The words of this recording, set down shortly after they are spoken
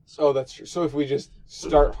So, oh, that's true. So if we just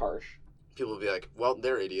start harsh. people will be like, well,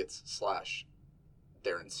 they're idiots, /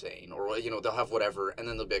 they're insane. Or, they'll have whatever, and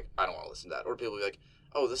then they'll be like, I don't want to listen to that. Or people will be like,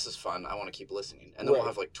 oh, this is fun, I want to keep listening. And then we'll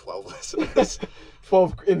have like 12 listeners.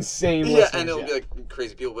 12 insane listeners. Yeah, and it'll be like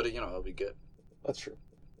crazy people, but it'll be good. That's true.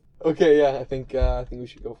 Okay, yeah, I think we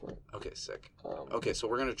should go for it. Okay, sick. Okay, so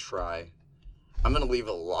we're going to try. I'm going to leave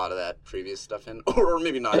a lot of that previous stuff in, or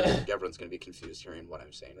maybe not. Everyone's going to be confused hearing what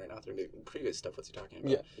I'm saying right now. They're going to be, previous stuff, what's he talking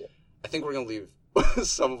about? Yeah. I think we're going to leave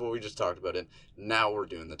some of what we just talked about in. Now we're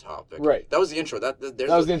doing the topic. Right. That was the intro. That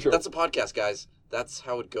was the intro. That's a podcast, guys. That's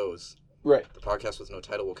how it goes. Right. The podcast with no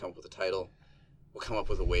title. We'll come up with a title. We'll come up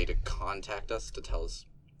with a way to contact us to tell us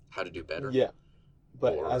how to do better. Yeah.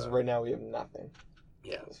 But as of right now, we have nothing.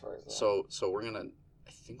 Yeah. As far as that. So we're going to,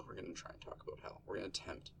 I think we're going to try and talk about hell. We're going to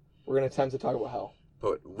attempt. We're going to attempt to talk about hell.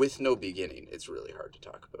 But with no beginning, it's really hard to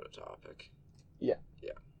talk about a topic. Yeah.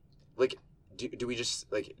 Yeah. Like, do we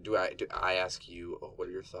just, like, do I ask you, what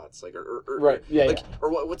are your thoughts? Like, or right. Yeah, like, yeah.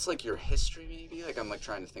 Or what's, like, your history, maybe? Like, I'm, like,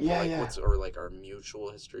 trying to think of, like, what's, or, like, our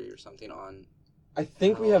mutual history or something on... I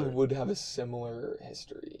think we would have a similar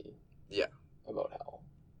history. Yeah. About hell.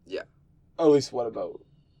 Yeah. Or at least what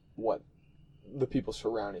the people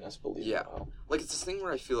surrounding us believe about hell. Like, it's this thing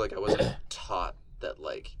where I feel like I wasn't taught that,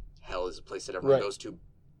 like, hell is a place that everyone goes to,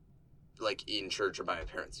 like, in church or by my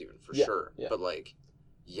parents even, for sure. Yeah. But, like,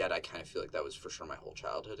 yet I kind of feel like that was for sure my whole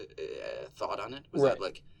childhood thought on it. Was that,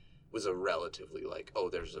 like, was a relatively, like, oh,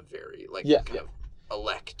 there's a very, like, kind of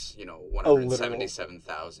elect,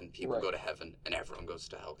 177,000 people go to heaven and everyone goes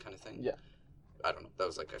to hell kind of thing. Yeah. I don't know. That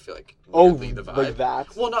was, like, I feel like weirdly the vibe. Like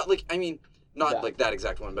that? Well, not, like, I mean, not like that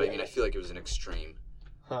exact one, but I mean, I feel like it was an extreme.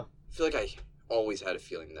 Huh. I feel like I always had a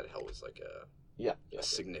feeling that hell was, like, a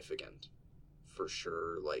significant, for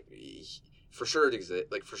sure, like, for sure it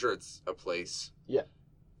exists, like, for sure it's a place. Yeah.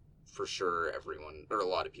 For sure everyone, or a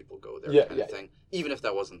lot of people go there kind of thing. Even if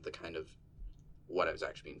that wasn't the kind of what I was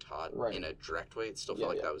actually being taught in a direct way, it still felt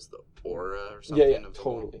like that was the aura or something. Yeah,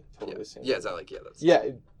 totally the same. Yeah, is that like, that's...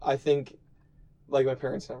 Yeah, I think, like, my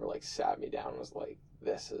parents never, like, sat me down and was like,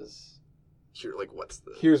 this is... Here, like,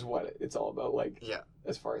 here's what it's all about, like,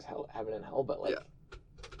 as far as hell, heaven and hell, but, like,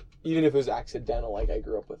 even if it was accidental, like, I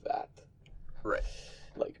grew up with that. Right.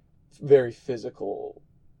 Like, very physical...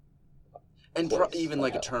 And even,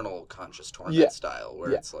 like, eternal conscious torment style,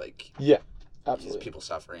 where it's, like... Yeah, absolutely. These people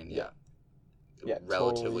suffering, Yeah,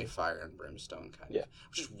 relatively totally. Fire and brimstone kind of.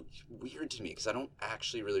 Which is weird to me, because I don't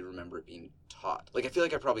actually really remember it being taught. Like, I feel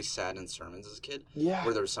like I probably sat in sermons as a kid,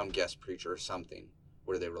 where there was some guest preacher or something,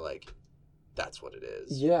 where they were like, that's what it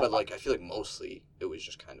is. Yeah. But, like, I feel like mostly it was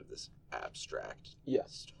just kind of this abstract,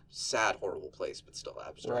 sad, horrible place, but still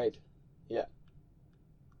abstract. Right. Yeah.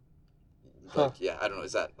 Like, I don't know,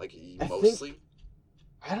 is that, like, mostly?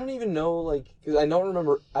 I don't even know, like, because I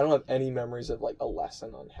don't have any memories of, like, a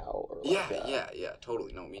lesson on hell or, like, yeah,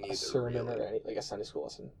 totally. No, me neither. A sermon really. or any, like, a Sunday school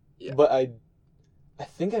lesson. Yeah. But I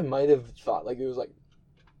think I might have thought, like, it was, like,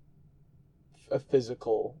 a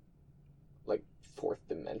physical, like, fourth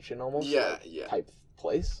dimension almost. Type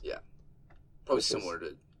place. Yeah. Probably similar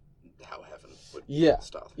to how heaven would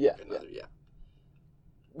stuff. Yeah.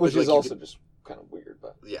 Which is also just kind of weird,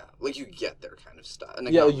 but... Yeah, like, you get there kind of stuff. And,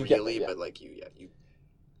 like, not you really, but, like, you...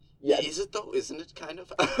 Yeah. Is it, though? Isn't it, kind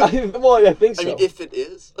of? Well, I think so. I mean, if it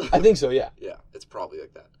is... I think so, yeah. Yeah, it's probably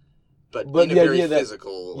like that. But in a very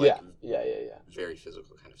physical, like... Yeah. Very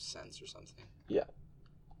physical kind of sense or something. Yeah.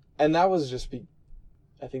 And that was just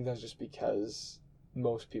I think that was just because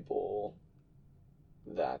most people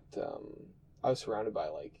that I was surrounded by,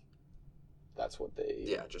 like, that's what they...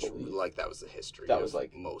 Yeah, just, believed. Like, that was the history. That was,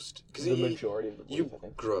 like, most... Because the majority of the belief, you I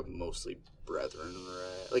think. grew up mostly brethren,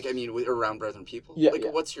 right? Like, I mean, around brethren people? Yeah, Like,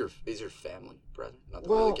 is your family brethren? Not that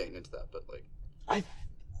we're really getting into that, but, like...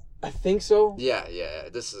 I think so. Yeah,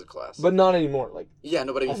 this is a class. But not anymore, like... Yeah,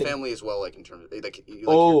 no, but I mean, family as well, like, in terms of... Like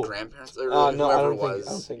your grandparents, or whoever it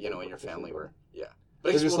was, in your family were... Yeah.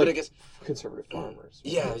 But I guess... Conservative farmers.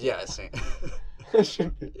 Yeah, same.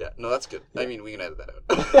 Yeah, no, that's good. I mean, we can edit that out.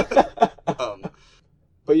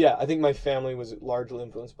 But yeah, I think my family was largely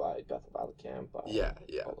influenced by Bethel Bible Camp. Yeah.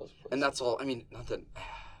 And that's all, I mean, not that,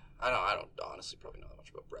 I don't honestly probably know that much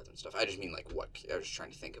about brethren stuff. I just mean, like, I was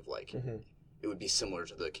trying to think of, like, it would be similar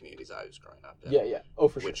to the communities I was growing up in. Yeah. Oh,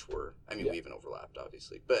 for sure. Which were, I mean, we even overlapped,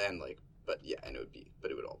 obviously. But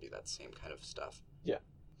it would all be that same kind of stuff. Yeah.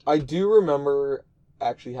 I do remember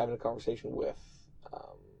actually having a conversation with,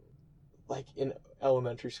 like, in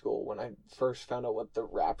elementary school when I first found out what the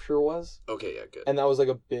rapture was. Okay, yeah, good. And that was, like,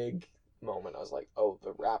 a big moment. I was like, oh,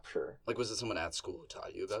 the rapture. Like, was it someone at school who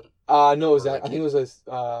taught you about it? No, it was I think it was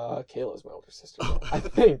Kayla's my older sister. I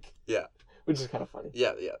think. Yeah. which is kind of funny.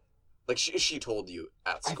 Yeah. Like she told you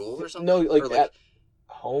at school or something? No, like, or like at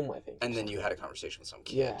home, I think. And then you had a conversation with some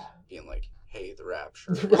kid being like, hey, the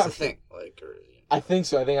rapture is a thing. Like, or, I think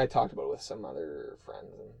so. I think I talked about it with some other friends.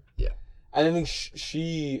 And I think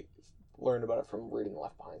she learned about it from reading the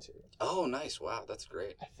Left Behind series. Oh, nice. Wow, that's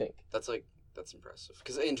great. I think. That's impressive.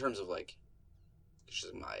 Because in terms of, like, she's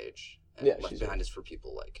my age. And Left Behind is for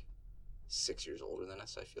people, like, 6 years older than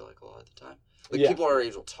us, I feel like, a lot of the time. Like, people our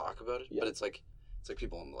age will talk about it, but it's like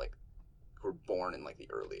people in, like, who were born in, like, the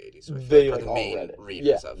early 80s. So I feel like the main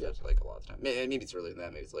readers of it, like, a lot of the time. Maybe it's earlier than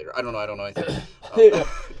that, maybe it's later. I don't know anything.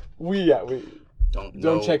 We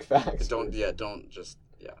don't check facts.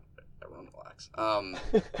 Everyone relax.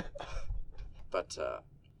 But,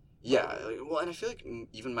 well, and I feel like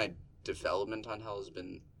even my development on hell has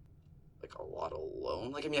been, like, a lot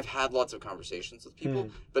alone. Like, I mean, I've had lots of conversations with people,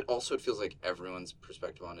 but also it feels like everyone's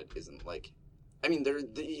perspective on it isn't, like, I mean,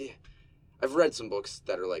 I've read some books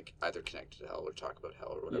that are, like, either connected to hell or talk about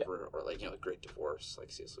hell or whatever, or, like, like Great Divorce,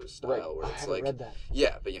 like C.S. Lewis style, where it's like, read that.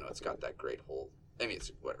 Yeah, but, it's got that great whole, I mean, it's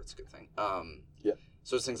a good thing.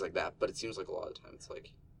 So it's things like that, but it seems like a lot of the time it's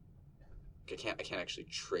like, I can't actually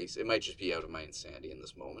trace, it might just be out of my insanity in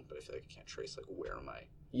this moment, but I feel like I can't trace, like, where my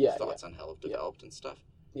thoughts on hell have developed and stuff.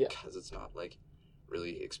 Yeah. Because it's not, like,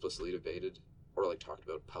 really explicitly debated or, like, talked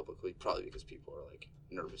about publicly, probably because people are, like,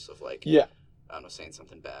 nervous of, like, I don't know, saying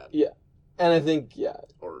something bad. Yeah. And I think,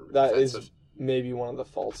 or that offensive. Is maybe one of the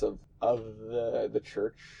faults of the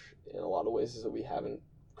church in a lot of ways, is that we haven't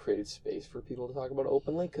created space for people to talk about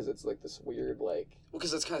openly, because it's like this weird, like... Well,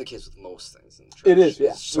 because that's kind of the case with most things in the church. It is,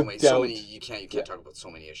 yeah. So many, you can't talk about so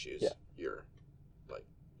many issues. Yeah. You're, like,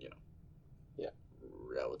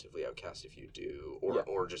 relatively outcast if you do,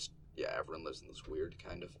 or just, everyone lives in this weird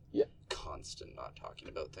kind of constant not talking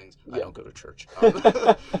about things. I don't go to church.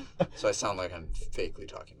 So I sound like I'm fakely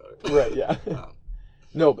talking about it. Right, yeah.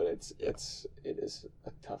 No, but it is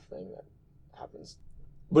a tough thing that happens.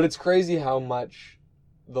 But it's crazy how much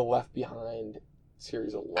the Left Behind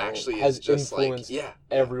series alone actually has just influenced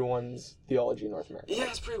everyone's theology in North America. Yeah,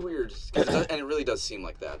 it's pretty weird. And it really does seem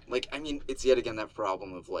like that. Like, I mean, it's yet again that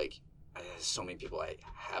problem of, like, so many people I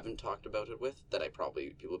haven't talked about it with that people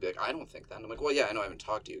will be like, I don't think that. And I'm like, well, yeah, I know I haven't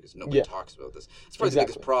talked to you because nobody talks about this. It's probably the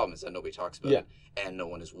biggest problem is that nobody talks about it, and no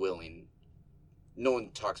one is willing. No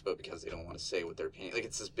one talks about it because they don't want to say what their opinion. Like,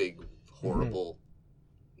 it's this big, horrible,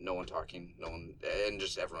 no one talking, and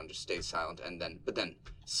just everyone just stays silent, but then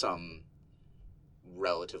some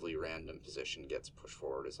relatively random position gets pushed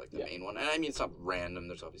forward as, like, the main one. And I mean, it's not random.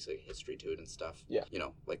 There's obviously a history to it and stuff. Yeah.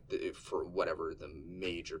 Like, for whatever the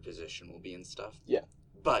major position will be and stuff. Yeah.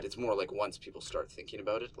 But it's more like once people start thinking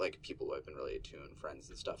about it, like, people who I've been related to and friends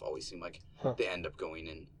and stuff always seem like they end up going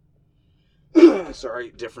in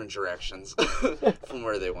different directions from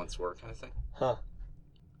where they once were, kind of thing. Huh.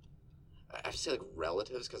 I have to say, like,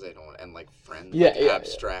 relatives, because I don't, and, like, friends,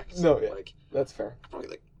 abstract. No, like, that's fair. Probably,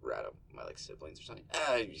 like, rat out my, like, siblings or something.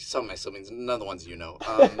 Some of my siblings, none of the ones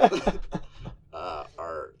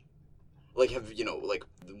are, like, have, like,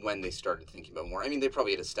 when they started thinking about more, I mean, they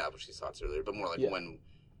probably had established these thoughts earlier, but more like when,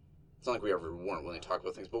 it's not like we ever weren't willing to talk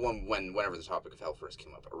about things, but whenever the topic of hell first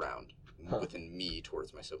came up around, within me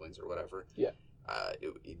towards my siblings or whatever,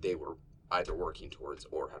 they were either working towards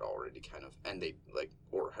or had already kind of, and they, like,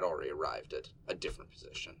 or had already arrived at a different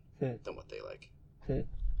position than what they, like,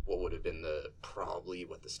 what would have been probably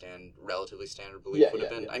what the relatively standard belief would have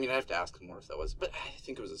been. I mean, I have to ask them more if that was, but I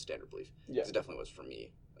think it was a standard belief. Because it definitely was for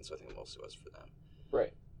me, and so I think it mostly was for them.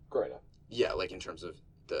 Right. Great. Yeah, like, in terms of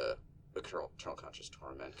the eternal conscious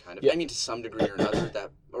torment, kind of. I mean, to some degree or another,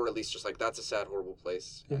 that, or at least just, like, that's a sad, horrible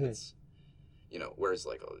place, and it's, whereas,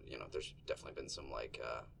 like, there's definitely been some, like,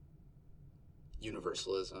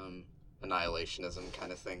 universalism, annihilationism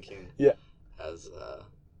kind of thinking. Yeah. As,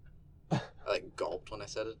 I, like, gulped when I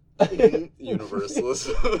said it.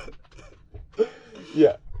 Universalism.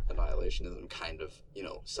 Annihilationism kind of,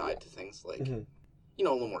 side to things, like, a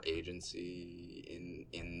little more agency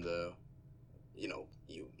in the,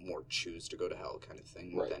 you more choose to go to hell kind of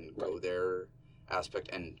thing than go there aspect,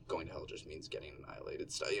 and going to hell just means getting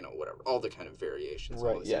annihilated, stuff, whatever, all the kind of variations.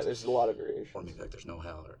 Right, yeah, there's a lot of variations. Or maybe, like, there's no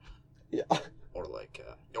hell, or... Yeah. Or, like,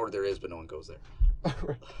 or there is, but no one goes there.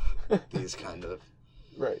 Right. These kind of...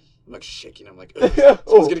 Right. I'm, like, shaking. I'm like, someone's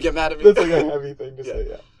going to get mad at me. That's, like, a heavy thing to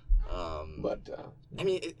say, but, I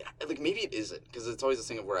mean, like, maybe it isn't, because it's always this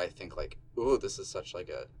thing of where I think, like, ooh, this is such, like,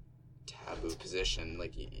 a taboo position,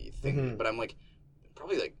 like, you think, but I'm, like,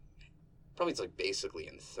 probably it's, like, basically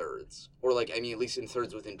in thirds. Or, like, I mean, at least in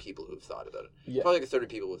thirds within people who've thought about it. Yeah. Probably, like, a third of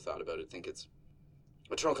people who've thought about it think it's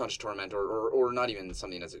eternal conscious torment, or not even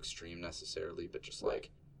something as extreme necessarily, but just, like,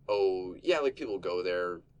 oh, yeah, like, people go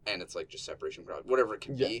there, and it's, like, just separation from God. Whatever it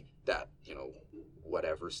can be, that, you know,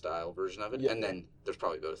 whatever style version of it. And then there's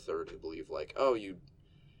probably about a third who believe, like, oh,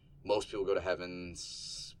 most people go to heaven,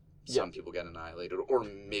 some people get annihilated, or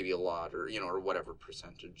maybe a lot, or, you know, or whatever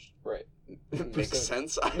percentage. Right. Makes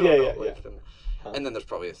sense. I don't know. And then there's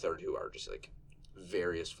probably a third who are just, like,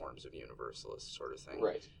 various forms of universalist sort of thing.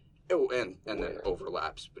 Right. Oh, and then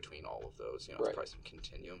overlaps between all of those. You know, it's probably some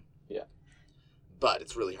continuum. Yeah. But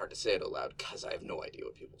it's really hard to say it out loud because I have no idea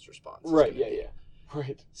what people's response is. Right, yeah.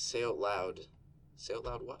 Right. Say out loud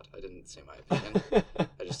what? I didn't say my opinion.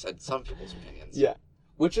 I just said some people's opinions. Yeah.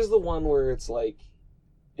 Which is the one where it's like,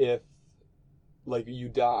 if, like, you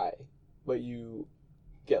die, but you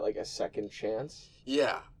get, like, a second chance?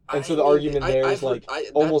 Yeah. And so the argument there is, like,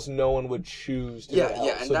 almost no one would choose to get out.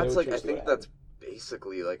 Yeah, and so that's, like, I think that's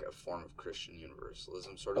basically, like, a form of Christian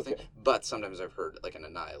universalism sort of thing. But sometimes I've heard, like, an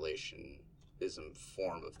annihilationism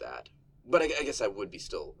form of that. But I guess I would be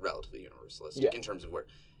still relatively universalistic in terms of where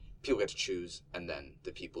people get to choose, and then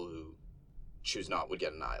the people who choose not would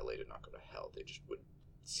get annihilated, not go to hell. They just would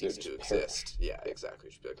cease to exist. Yeah, exactly.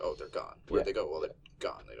 You'd be like, oh, they're gone. Where'd they go? Well, they're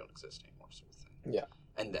gone. They don't exist anymore, sort of thing. Yeah.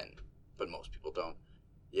 And then, but most people don't.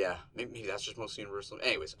 Yeah, maybe that's just most universal.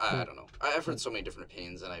 Anyways, I don't know. I've heard so many different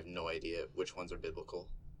opinions, and I have no idea which ones are biblical.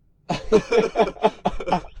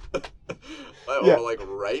 Or, like,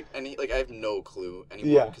 right? I have no clue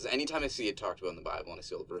anymore. Because anytime I see it talked about in the Bible and I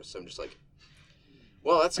see all the verses, I'm just like,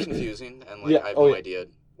 well, that's confusing, and, like, I have no idea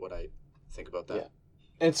what I think about that. Yeah.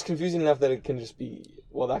 And it's confusing enough that it can just be,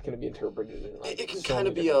 well, that can be interpreted in, like, it can kind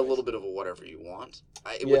of be a little bit of a whatever you want,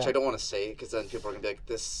 which I don't want to say, because then people are going to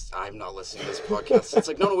be like, I'm not listening to this podcast. It's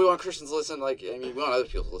like, no, we want Christians to listen. Like, I mean, we want other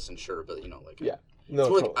people to listen, sure, but, you know, like... Yeah. No,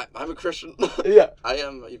 totally. Like, I'm a Christian. Yeah. I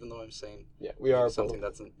am, even though I'm saying... Yeah, we are something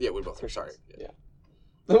both. That's... Yeah, we both are. Sorry. Yeah.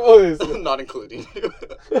 Not including you.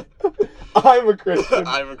 I'm a Christian.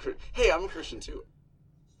 Hey, I'm a Christian, too.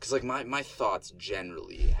 Because, like, my thoughts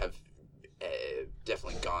generally have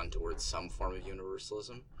definitely gone towards some form of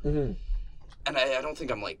universalism. Mm-hmm. And I don't think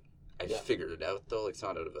I'm, like, I figured it out, though. Like, it's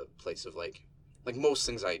not out of a place of, like most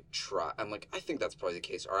things I try, I'm like, I think that's probably the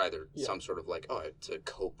case, are either some sort of, like, to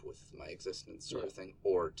cope with my existence sort of thing,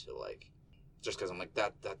 or to, like, just because I'm like,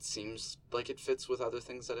 that seems like it fits with other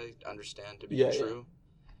things that I understand to be true.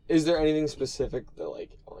 Yeah. Is there anything specific that,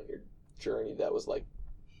 like, on your journey that was, like,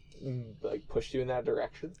 pushed you in that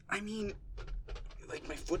direction? I mean, like,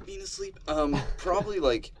 my foot being asleep, probably,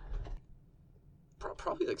 like...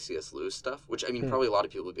 Probably, like, C.S. Lewis stuff, which, I mean, probably a lot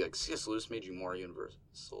of people would be like, C.S. Lewis made you more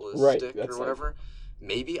universalistic or whatever. Like,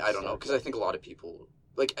 maybe, I don't know, because I think a lot of people,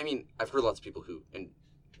 like, I mean, I've heard lots of people who, and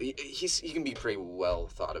he can be pretty well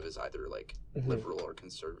thought of as either, like, liberal or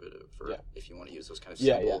conservative, or if you want to use those kind of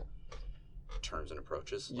simple terms and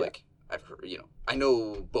approaches. Yeah. Like, I've heard, you know, I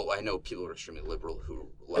know people who are extremely liberal who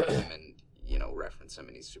love him and, you know, reference him,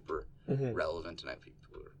 and he's super relevant, and I have people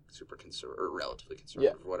who are super conservative, or relatively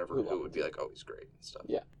conservative, or whatever, who would be like, oh, he's great, and stuff.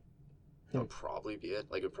 Yeah. That would probably be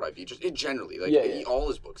it. Like, it would probably be just, generally, like, all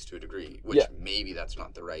his books to a degree, which maybe that's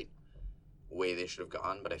not the right way they should have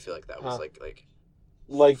gone, but I feel like that was,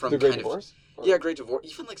 like from The Great Divorce? Yeah, Great Divorce.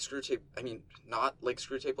 Even, like, Screwtape, I mean, not, like,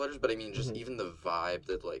 Screwtape Letters, but I mean, just even the vibe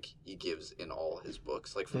that, like, he gives in all his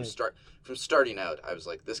books. Like, from starting out, I was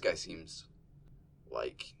like, this guy seems,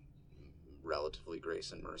 like... relatively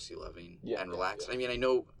grace and mercy loving and relaxed. I mean, I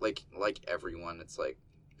know, like everyone, it's like,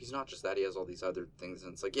 he's not just that, he has all these other things,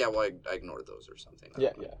 and it's like, well, I ignored those or something.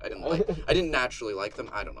 I didn't naturally like them,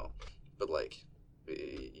 I don't know, but, like,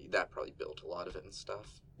 that probably built a lot of it and stuff.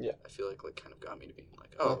 I feel like kind of got me to being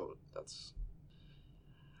like, oh,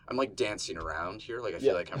 I'm, like, dancing around here, like, I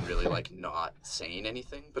feel like I'm really, like, not saying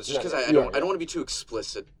anything, but it's just because I don't want to be too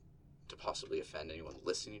explicit to possibly offend anyone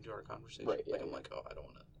listening to our conversation. I'm like, oh, I don't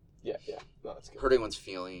want to no, that's good. Hurt anyone's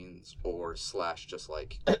feelings, or / just,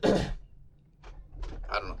 like, I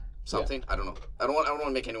don't know, something. I don't know. I don't want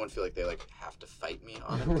to make anyone feel like they, like, have to fight me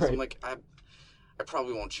on it. Because I'm like, I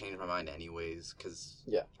probably won't change my mind anyways, because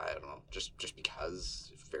I don't know, just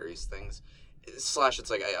because of various things. / it's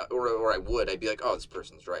like, I'd be like, oh, this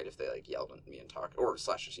person's right, if they, like, yelled at me and talked, or /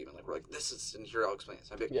 just even, like, we're like, this is, and here, I'll explain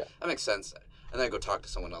this. I'd be like, that makes sense. And then I go talk to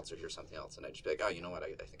someone else or hear something else, and I'd just be like, oh, you know what,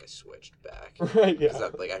 I think I switched back. Right, yeah.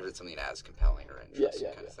 Because, like, I heard something as compelling or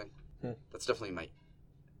interesting kind of thing. That's definitely my,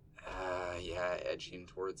 edging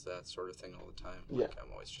towards that sort of thing all the time. Like,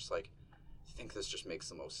 I'm always just like, I think this just makes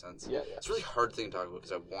the most sense. It's a really hard thing to talk about,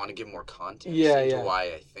 because I want to give more context into why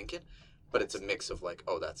I think it, but it's a mix of, like,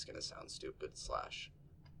 oh, that's going to sound stupid, /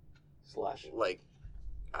 like,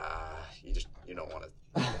 you don't want to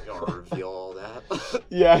reveal all that.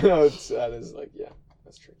 No, that is, like,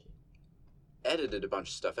 that's tricky. edited a bunch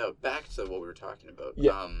of stuff out. Back to what we were talking about.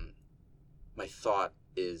 Yeah. My thought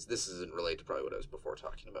is, this isn't related to probably what I was before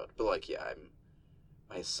talking about, but like, yeah,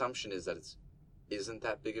 my assumption is that isn't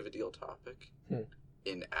that big of a deal topic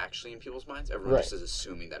in people's minds. Everyone just is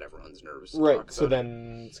assuming that everyone's nervous to talk about so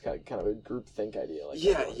then it's kind of a group think idea. Like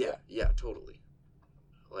yeah, totally.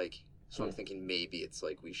 Like, so I'm thinking maybe it's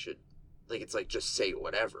like we should, like, it's like just say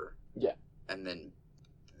whatever. Yeah. And then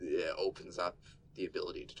it opens up the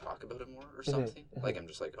ability to talk about it more or something. Like, I'm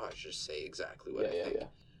just like, I should just say exactly what I think. Yeah.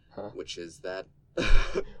 Huh. Which is that...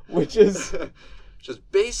 Which is... just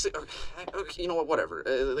basic... Okay, you know what, whatever.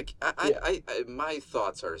 My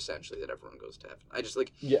thoughts are essentially that everyone goes to heaven. I just,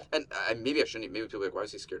 like... Yeah. And maybe I shouldn't... Maybe people are like, why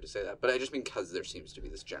is he scared to say that? But I just mean because there seems to be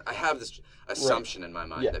this... I have this assumption in my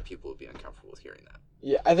mind that people would be uncomfortable with hearing that.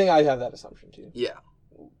 Yeah, I think I have that assumption, too. Yeah.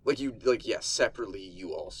 Separately,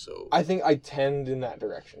 you also... I think I tend in that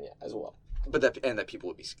direction, as well. But that people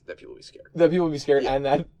would be scared. That people would be scared, and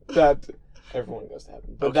that everyone goes to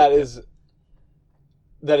heaven. But okay,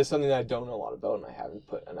 that is something that I don't know a lot about, and I haven't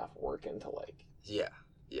put enough work into, like... Yeah.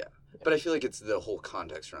 But I feel like it's the whole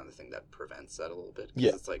context around the thing that prevents that a little bit. Yeah.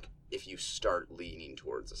 It's like, if you start leaning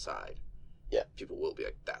towards a side, people will be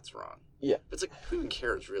like, that's wrong. Yeah. But it's like, who even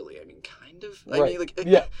cares, really? I mean, kind of. Right. I mean, like,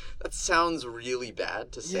 that sounds really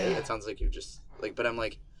bad to say. Yeah. It sounds like you're just, like, but I'm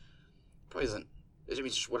like, probably isn't... I mean,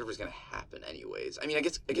 just whatever's going to happen anyways. I mean, I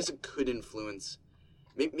guess it could influence...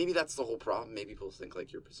 Maybe that's the whole problem. Maybe people think,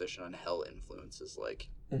 like, your position on hell influences, like,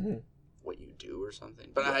 what you do or something.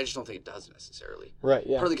 But I just don't think it does necessarily. Right,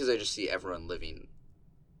 yeah. Partly because I just see everyone living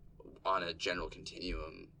on a general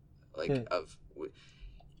continuum, like, of...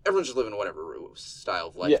 Everyone's just living whatever style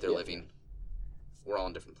of life they're living. We're all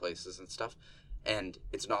in different places and stuff. And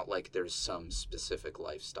it's not like there's some specific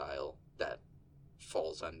lifestyle that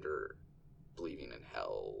falls under... believing in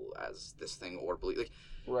hell as this thing, or believe, like,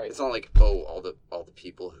 it's not like, all the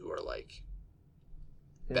people who are like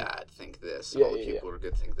bad think this, all the people who are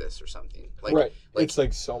good think this or something, like it's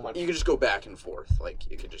like so much. You could just go back and forth, like,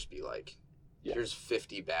 you could just be like, here's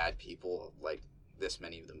 50 bad people, like, this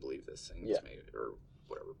many of them believe this thing, or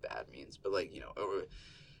whatever bad means, but, like, you know,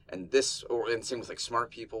 and same with, like,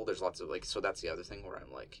 smart people. There's lots of, like, so that's the other thing where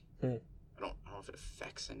I'm like, I don't know if it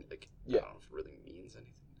affects any, like, I don't know if it really means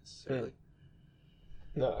anything necessarily.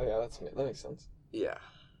 No, that makes sense. Yeah.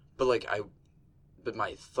 But, like, but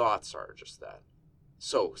my thoughts are just that.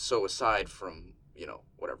 So aside from, you know,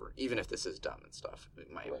 whatever, even if this is dumb and stuff,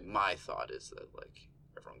 my thought is that, like,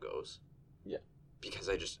 everyone goes. Yeah. Because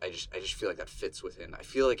I just feel like that fits within. I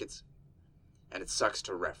feel like it's, and it sucks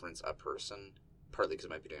to reference a person, partly because I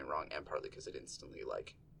might be doing it wrong, and partly because it instantly,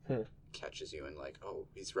 like, catches you and, like, oh,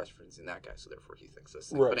 he's referencing that guy, so therefore he thinks this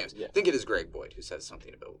thing. Right, but anyways, I think it is Greg Boyd who says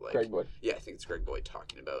something about, like... Greg Boyd. Yeah, I think it's Greg Boyd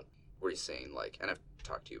talking about, where he's saying, like, and I've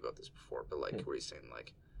talked to you about this before, but, like, where he's saying,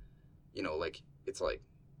 like, you know, like, it's like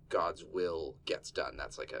God's will gets done.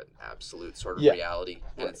 That's, like, an absolute sort of reality.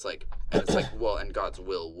 And it's like, well, and God's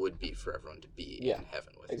will would be for everyone to be in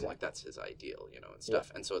heaven with him. Like, that's his ideal, you know, and stuff.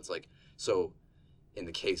 Yeah. And so it's like, in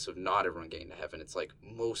the case of not everyone getting to heaven, it's like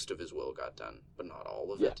most of his will got done, but not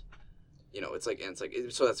all of it. You know, it's like,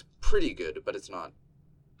 so that's pretty good, but it's not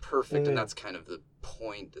perfect, and that's kind of the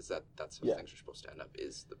point, is that's how things are supposed to end up,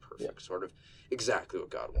 is the perfect sort of exactly what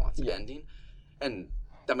God wants ending. And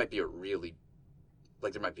that might be a really,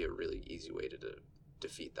 like, there might be a really easy way to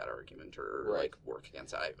defeat that argument or like work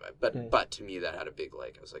against it. But to me, that had a big,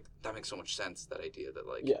 like, I was like, that makes so much sense, that idea that,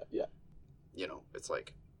 like, you know, it's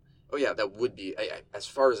like, oh yeah, that would be, as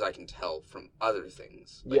far as I can tell from other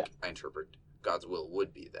things, like, I interpret God's will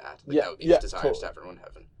would be that. Like, that would be his desires to have everyone in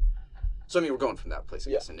heaven. So, I mean, we're going from that place,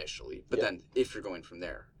 I guess, initially. But then, if you're going from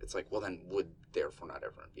there, it's like, well, then would therefore not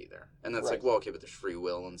everyone be there? And that's like, well, okay, but there's free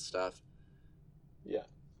will and stuff. Yeah.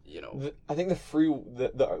 You know. I think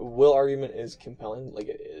the will argument is compelling. Like,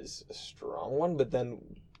 it is a strong one. But then,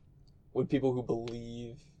 would people who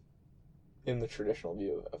believe in the traditional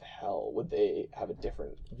view of hell, would they have a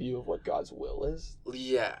different view of what God's will is?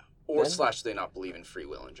 Yeah. Or / they not believe in free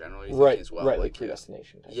will in general, you think, as well. Right, like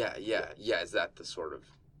predestination. Yeah. Is that the sort of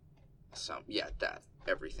that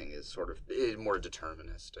everything is sort of more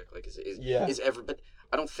deterministic? Like, but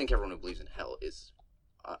I don't think everyone who believes in hell is.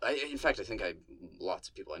 In fact, I think lots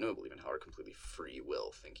of people I know who believe in hell are completely free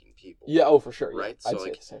will thinking people. Yeah. Oh, for sure. Right. Yeah. So, I'd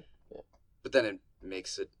like, say the same. Yeah. But then it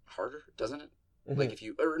makes it harder, doesn't it? Like, if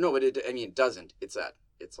you but it doesn't. It's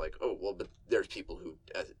like, oh well, but there's people who.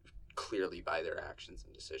 Clearly by their actions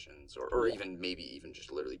and decisions, or even just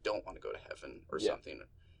literally don't want to go to heaven or something,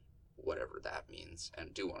 whatever that means,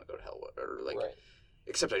 and do want to go to hell, or like,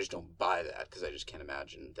 except I just don't buy that, because I just can't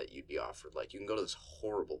imagine that you'd be offered, like, you can go to this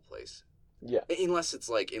horrible place Yeah. Unless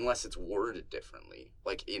it's worded differently,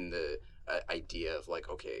 like in the idea of like,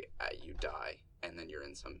 okay, you die, and then you're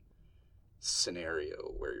in some scenario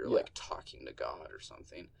where you're like talking to God or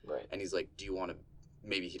something. Right. And he's like, do you want to,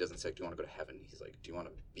 maybe he doesn't say, do you want to go to heaven? He's like, do you want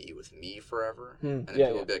to be with me forever? And then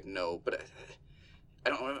people will be like, no, but I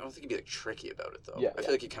don't think he'd be like tricky about it though. I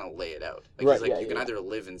feel like he kind of lay it out. Like he's like, you can either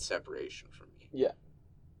live in separation from me. Yeah.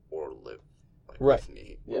 Or live with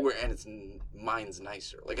me. And mine's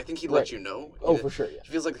nicer. Like I think he'd let you know. For sure, yeah.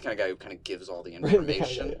 He feels like the kind of guy who kind of gives all the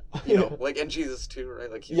information. You know, like, and Jesus too,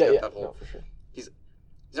 right? Like he's got that whole, for sure. He's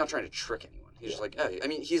not trying to trick anyone. He's just like, hey, I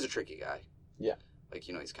mean, he's a tricky guy. Yeah. Like,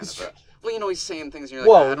 you know, he's kind of well, you know, he's saying things and you're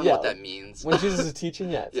like, I don't know what that means. When Jesus is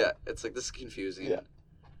teaching, it's like, this is confusing. Yeah.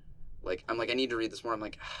 Like, I'm like, I need to read this more. I'm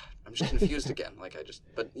like, I'm just confused again. Like,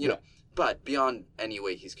 but, you know, but beyond any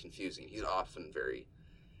way he's confusing, he's often very,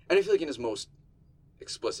 and I feel like in his most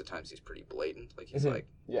explicit times, he's pretty blatant. Like, he's like,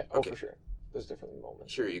 okay, for sure. There's different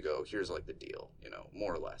moments. Here you go. Here's like the deal, you know,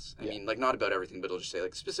 more or less. I mean, like, not about everything, but he'll just say,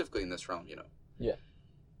 like, specifically in this realm, you know. Yeah.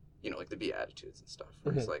 You know, like the Beatitudes and stuff,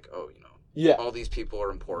 where it's like, oh, you know, all these people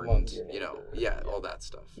are important, you know, all that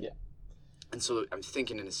stuff. Yeah. And so I'm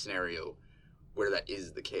thinking in a scenario where that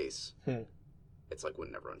is the case, it's like,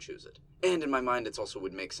 wouldn't everyone choose it? And in my mind, it's also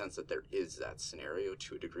would make sense that there is that scenario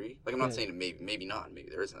to a degree. Like, I'm not saying maybe not, maybe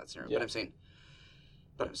there isn't that scenario, but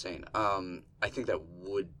I'm saying, I think that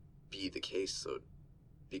would be the case, though,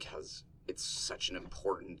 because it's such an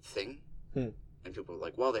important thing. And people are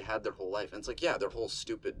like, well, they had their whole life. And it's like, yeah, their whole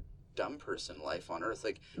stupid, dumb person life on Earth,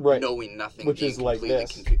 like, knowing nothing, which being is completely like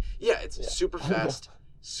confused. Yeah, it's super fast,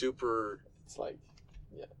 super... It's like,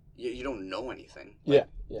 You don't know anything. Like,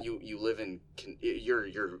 You live in...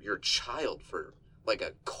 You're a child for, like,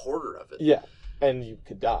 a quarter of it. Yeah, and you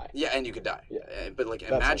could die. Yeah, and you could die. Yeah. But, like,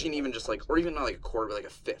 imagine even just, like... Or even not, like, a quarter, but, like, a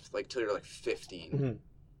fifth. Like, till you're, like, 15.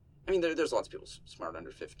 I mean, there's lots of people smart under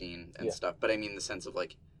 15 and stuff. But I mean the sense of,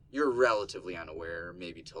 like... You're relatively unaware,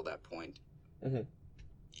 maybe till that point.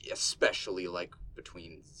 Especially, like,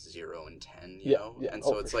 between 0 and 10, you know? And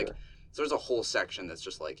so it's like, so there's a whole section that's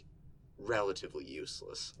just, like, relatively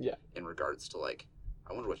useless. In regards to, like,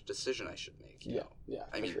 I wonder which decision I should make, you know?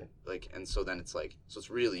 I mean, like, and so then it's like, so it's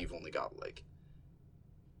really, you've only got, like,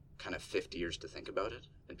 kind of 50 years to think about it.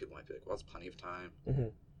 And people might be like, well, it's plenty of time.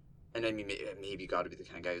 And I mean, maybe God would be the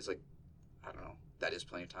kind of guy who's like, I don't know, that is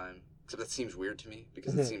plenty of time. Except that seems weird to me,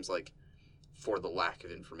 because it seems like for the lack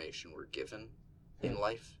of information we're given in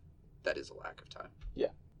life, that is a lack of time. Yeah.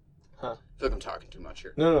 Huh. I feel like I'm talking too much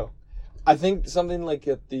here. No. I think something like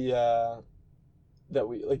at the, that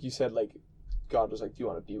we, like you said, like, God was like, do you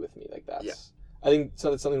want to be with me? Like, that's, I think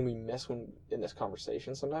so that's something we miss when, in this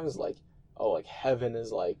conversation sometimes, like, oh, like, heaven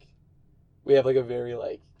is like, we have like a very,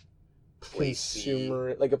 like,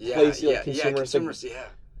 consumer, like a consumerist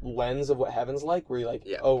lens of what heaven's like, where you're like,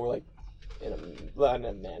 oh, we're like in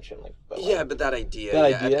a mansion, like, but like, but that idea,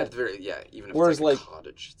 at the very, even if whereas, it's like a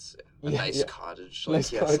cottage, it's a nice cottage, like,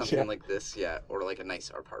 something like this, or like a nice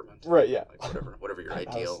apartment, right, like whatever your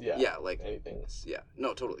ideal, like anything,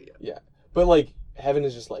 no, totally, but like heaven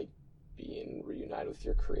is just like being reunited with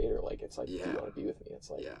your creator, like, it's like, do you want to be with me? It's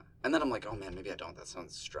like, and then I'm like, oh man, maybe I don't, that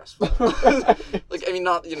sounds stressful. Like, I mean,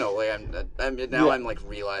 not, you know, like, I'm like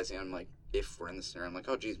realizing, I'm like, if we're in this scenario, I'm like,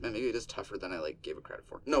 oh geez, man, maybe it is tougher than I like gave it credit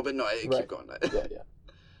for. No, but no, I keep going.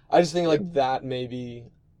 I just think like that maybe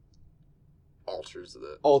alters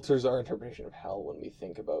our interpretation of hell when we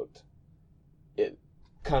think about it,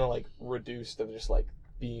 kind of like reduced of just like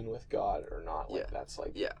being with God or not. Like that's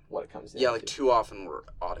like what it comes down to. Like too often we're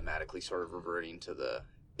automatically sort of reverting to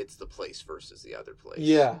it's the place versus the other place.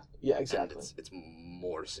 Yeah, exactly. And it's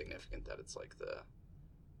more significant that it's like the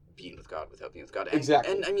being with God without being with God.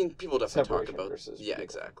 Exactly. And I mean, people definitely Separation talk about versus people.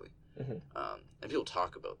 Exactly. And people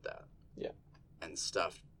talk about that. And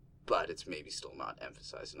stuff, but it's maybe still not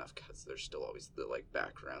emphasized enough because there's still always the like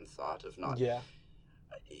background thought of not.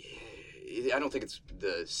 I don't think it's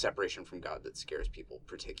the separation from God that scares people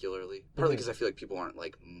particularly. Partly because I feel like people aren't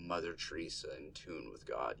like Mother Teresa in tune with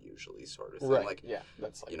God usually, sort of thing. Right. Like,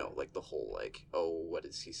 that's like, you know, like the whole like, oh, what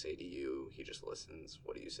does he say to you? He just listens.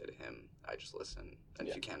 What do you say to him? I just listen. And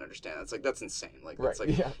if you can't understand, it's like, that's insane. Like, that's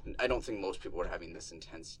like, I don't think most people are having this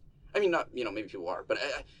intense. I mean, not, you know, maybe people are, but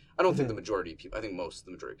I don't think the majority of people. I think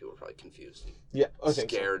the majority of people are probably confused,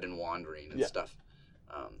 scared, and wandering and stuff.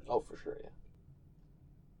 Oh, for sure,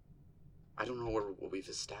 I don't know what we've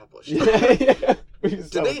established. Did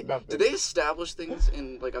they establish things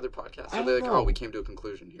in like other podcasts? Are they like, oh, we came to a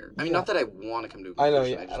conclusion here? I mean, not that I want to come to a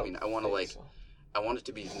conclusion. I just mean I want to like, I want it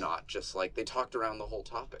to be not just like they talked around the whole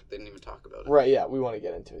topic. They didn't even talk about it. Right. Yeah, we want to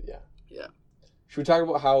get into it. Yeah. Should we talk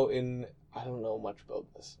about how I don't know much about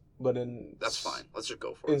this, but that's fine. Let's just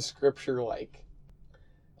go for it. In Scripture, like,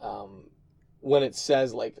 when it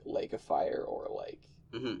says like lake of fire or like,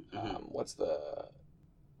 what's the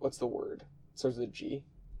word? It starts with a G.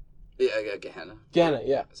 Yeah, Gehenna. Gehenna,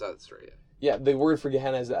 yeah. That's right. Yeah. Yeah, the word for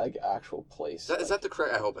Gehenna is like actual place. Is that the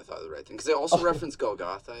correct? I hope I thought of the right thing, because they also reference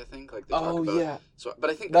Golgotha. I think like they talk about. Yeah. So, but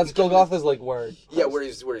I think that's Golgotha's like where. Yeah, where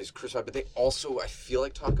he's crucified, but they also I feel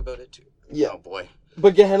like talk about it too. Yeah. Oh boy.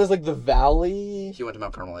 But Gehenna's like the valley. He went to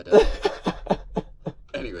Mount Carmel. I did.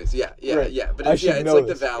 Anyways, yeah, right. But it's like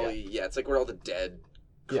the valley. Yeah, it's like where all the dead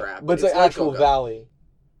crap. Yeah, but it's like actual valley.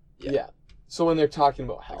 Yeah. So when they're talking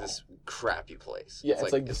about hell, like this crappy place. Yeah,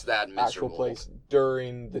 it's like it's that miserable actual place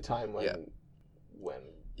during the time when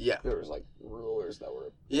there was like rulers that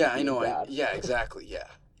were I know. Exactly.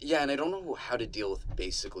 Yeah, and I don't know how to deal with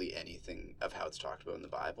basically anything of how it's talked about in the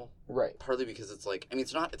Bible. Right. Partly because it's like, I mean,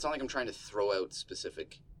 it's not like I'm trying to throw out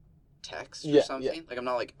specific text or something. Yeah. Like I'm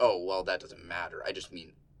not like, oh well, that doesn't matter. I just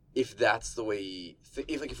mean, if that's the way,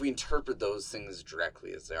 if we interpret those things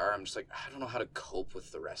directly as they are, I'm just like, I don't know how to cope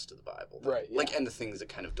with the rest of the Bible. Right. Yeah. Like, and the things it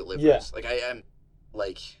kind of delivers. Yeah. Like I am,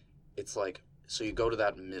 like, it's like, so you go to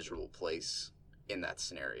that miserable place in that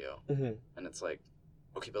scenario, and it's like,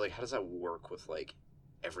 okay, but like, how does that work with like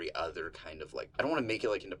every other kind of like, I don't want to make it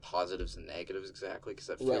like into positives and negatives exactly, because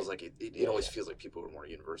that feels like it always feels like people who are more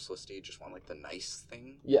universalistic just want like the nice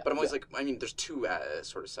thing. Yeah. But I'm always like, I mean, there's two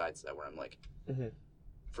sort of sides to that where I'm like,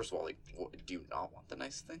 first of all, like, do you not want the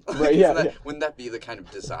nice thing? Like, wouldn't that be the kind of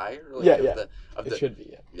desire? Like, it should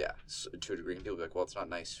be. Yeah. So, to a degree, and people be like, well, it's not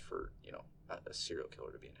nice for a serial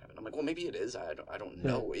killer to be in heaven. I'm like, well, maybe it is. I don't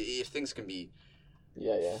know. If things can be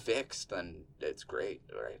fixed, then it's great,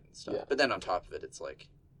 right? And stuff. Yeah. But then on top of it, it's like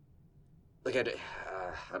I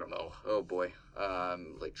don't know. Oh boy,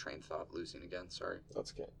 like train of thought losing again. Sorry.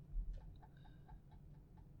 That's okay.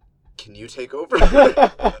 Can you take over?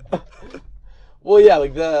 Well, yeah,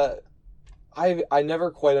 like I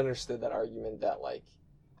never quite understood that argument that like,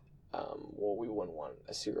 well, we wouldn't want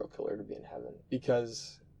a serial killer to be in heaven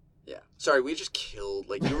because. Yeah. Sorry, we just killed.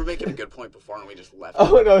 Like, you were making a good point before, and we just left.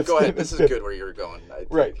 Oh no, go ahead. This is good where you're going.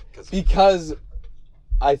 Right. Because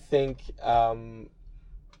I think the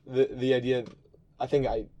idea. I think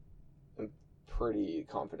I am pretty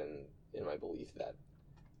confident in my belief that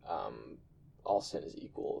all sin is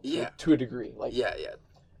equal to a degree. Like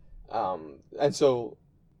and so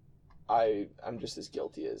I'm just as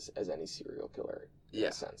guilty as any serial killer in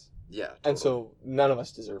a sense. Yeah. Totally. And so none of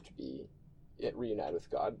us deserve to be reunited with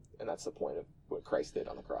God, and that's the point of what Christ did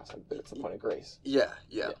on the cross. But it's the point of grace. Yeah.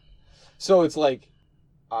 So it's like,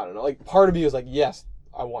 I don't know, like part of me is like, yes,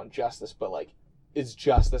 I want justice, but like, is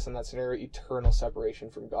justice in that scenario eternal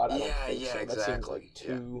separation from God? I don't think so. That seems like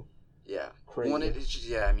too crazy. Well, it's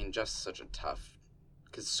just, I mean, justice is such a tough,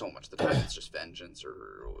 because so much of the time it's just vengeance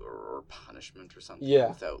or punishment or something. Yeah.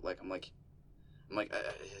 Without like, I'm like,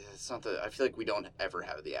 it's not I feel like we don't ever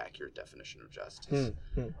have the accurate definition of justice,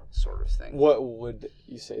 sort of thing. What would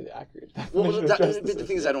you say the accurate definition of justice is? The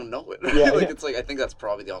thing is, I don't know it. Right? It's like, I think that's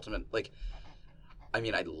probably the ultimate, like, I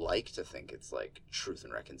mean, I'd like to think it's like truth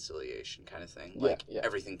and reconciliation kind of thing. Like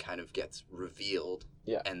everything kind of gets revealed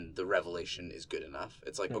and the revelation is good enough.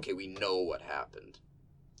 It's like, okay, we know what happened.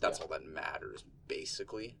 That's all that matters,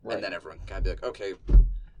 basically. Right. And then everyone can kind of be like, okay,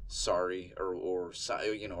 sorry, or some.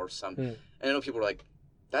 And I know people are like,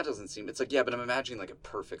 that doesn't seem. It's like, yeah, but I'm imagining like a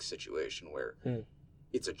perfect situation where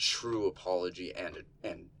it's a true apology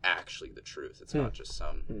and actually the truth. It's not just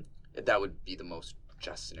some. That would be the most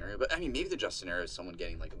just scenario. But I mean, maybe the just scenario is someone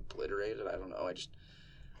getting like obliterated. I don't know. I just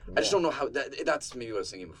don't know how that's maybe what I was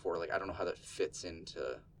thinking before. Like, I don't know how that fits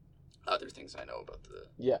into other things I know about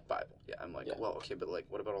the Bible. Yeah, I'm like, well, okay, but like,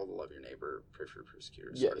 what about all the love your neighbor, pray for your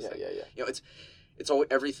persecutors? Yeah. You know, it's all,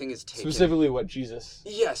 everything is taken. Specifically what Jesus.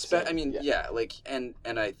 Yes, I mean, like, and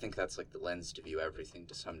I think that's like the lens to view everything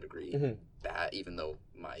to some degree. Bad, even though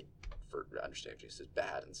for understanding Jesus is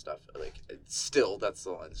bad and stuff, like, still that's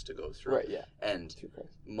the lens to go through. Right. Yeah. And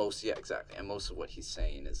exactly. And most of what he's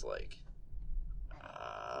saying is like,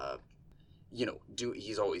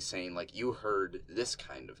 he's always saying like, you heard this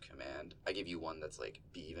kind of command, I give you one that's like,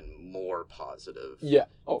 be even more positive. Yeah.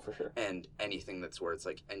 Oh, for sure. And anything that's where it's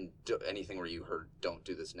like, anything where you heard don't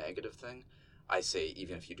do this negative thing, I say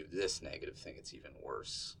even if you do this negative thing, it's even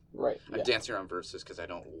worse. Right. I'm dancing around verses because I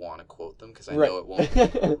don't want to quote them because I know it won't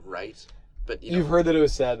be right. But you've heard that it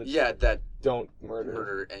was said. That don't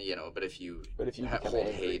murder. And but if you hold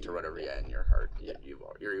hate or whatever, in your heart, you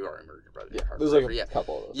are a murderer, brother. Your heart, there's like a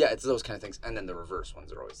couple of those. Yeah, it's those kind of things, and then the reverse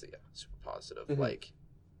ones are always super positive, like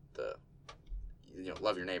the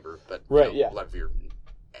love your neighbor, but love your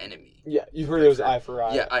enemy. Yeah, you've heard it was eye for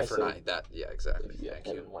eye. Yeah, eye for eye. That, yeah, exactly. Yeah, Thank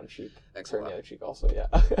you. One cheek. Thanks turn the other cheek also, yeah.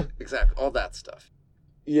 Exactly, all that stuff.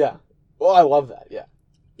 Yeah. Well, I love that, yeah.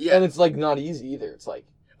 Yeah. And it's, like, not easy either. It's like...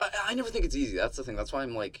 I never think it's easy. That's the thing. That's why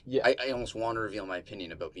I'm like... Yeah. I almost want to reveal my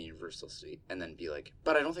opinion about being universalist and then be like...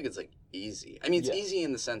 But I don't think it's, like, easy. I mean, it's easy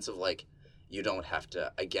in the sense of, like, you don't have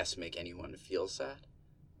to, I guess, make anyone feel sad.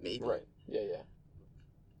 Maybe. Right. Yeah, yeah.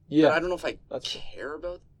 Yeah. But I don't know if I care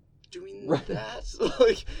about doing that.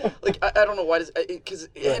 like I don't know why does... Because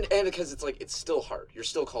because it's, like, it's still hard. You're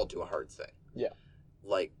still called to a hard thing. Yeah.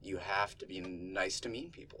 Like, you have to be nice to mean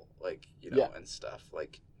people. Like, you know, and stuff.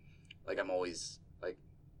 Like, I'm always, like,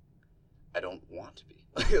 I don't want to be.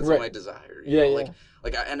 Like, it's my desire. You know?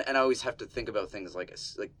 Like, and I always have to think about things like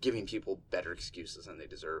giving people better excuses than they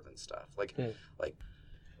deserve and stuff. Like.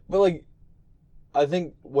 But, like, I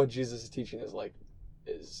think what Jesus is teaching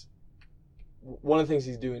is one of the things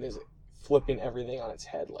he's doing is flipping everything on its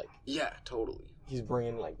head. Like. Yeah, totally. He's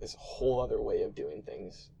bringing, like, this whole other way of doing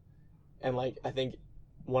things. And, like, I think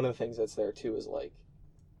one of the things that's there, too, is, like,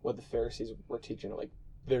 what the Pharisees were teaching, like,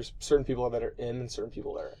 there's certain people that are in and certain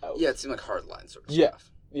people that are out. Yeah, it seemed like hard line sort of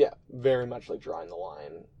stuff. Yeah, very much like drawing the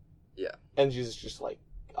line. Yeah. And Jesus just, like,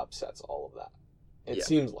 upsets all of that. It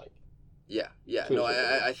seems like. Yeah. No,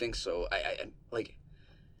 I think so.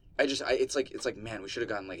 It's like, man, we should have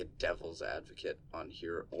gotten, like, a devil's advocate on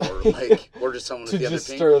here, or, like, or just someone with the other opinion.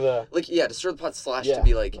 To stir the pot / to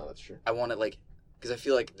be like, no, that's true. I want to, like, because I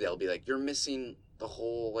feel like they'll be like, you're missing the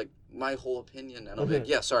whole, like, my whole opinion, and I'll be like,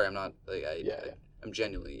 yeah, sorry, I'm not, like, I'm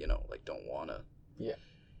genuinely, you know, like, don't want to. Yeah.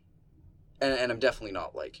 And I'm definitely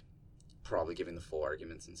not, like, probably giving the full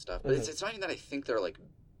arguments and stuff. But it's not even that I think they're, like,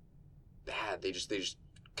 bad. They just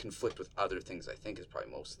conflict with other things, I think, is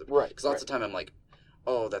probably most of the... Right. Because lots of time I'm like,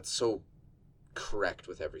 oh, that's so correct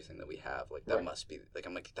with everything that we have. Like, that must be... Like,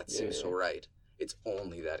 I'm like, that seems so right. It's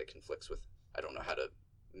only that it conflicts with... I don't know how to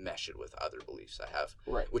mesh it with other beliefs I have.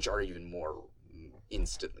 Right. Which are even more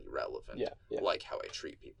instantly relevant. Yeah. Like how I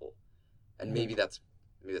treat people. And maybe that's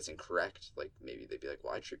incorrect. Like, maybe they'd be like,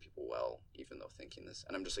 well, I treat people well, even though thinking this.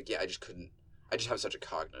 And I'm just like, yeah, I just have such a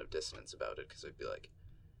cognitive dissonance about it, because I'd be like,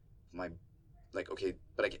 okay,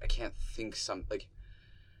 but I can't think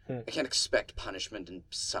I can't expect punishment and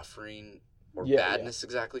suffering or badness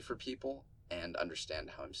exactly for people and understand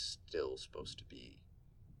how I'm still supposed to be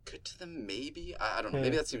good to them, maybe? I don't know.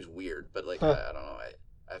 Maybe that seems weird, but, like, I don't know.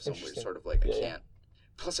 I have some weird sort of, like, I can't.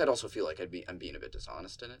 Plus, I'd also feel like I'm being a bit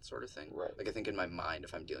dishonest in it, sort of thing. Right. Like, I think in my mind,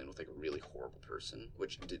 if I'm dealing with, like, a really horrible person,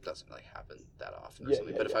 which doesn't really happen that often or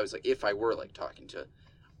something, but if I were, like, talking to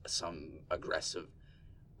some aggressive,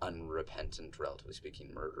 unrepentant, relatively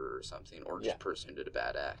speaking, murderer or something, or just person who did a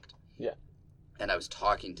bad act. Yeah. And I was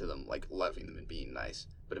talking to them, like, loving them and being nice,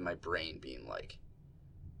 but in my brain being like,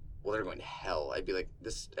 well, they're going to hell. I'd be like,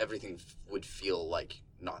 everything would feel like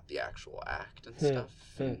not the actual act and stuff.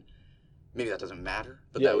 And maybe that doesn't matter,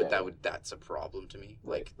 but that's a problem to me.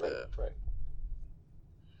 Like,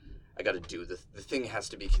 I got to do the thing has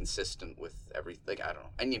to be consistent with everything. Like, I don't know.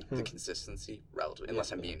 I need the consistency relatively,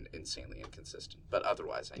 unless I'm being insanely inconsistent. But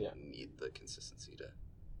otherwise, I need the consistency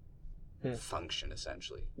to function,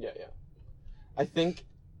 essentially. Yeah. I think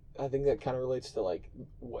that kind of relates to, like,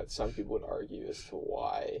 what some people would argue as to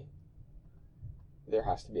why there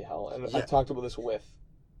has to be hell. And I talked about this with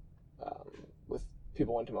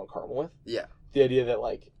people I went to Mount Carmel with. Yeah. The idea that,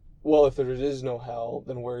 like, well, if there is no hell,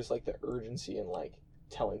 then where's, like, the urgency in, like,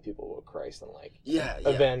 telling people about Christ and, like,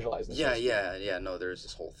 evangelizing? Yeah. No, there's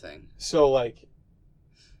this whole thing. So, like,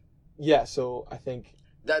 so I think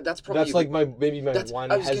that's probably like my one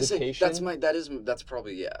hesitation. Say, that's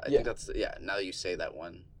probably I think that's now that you say that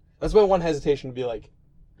one. That's my one hesitation to be, like,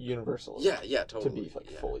 universal. Yeah, totally. To be,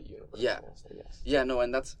 like, fully universalist, I guess. Yeah, no,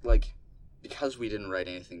 and that's, like, because we didn't write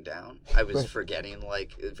anything down, I was forgetting,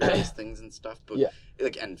 like, various things and stuff, but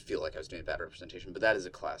like, and feel like I was doing a bad representation. But that is a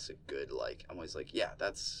classic good, like, I'm always like,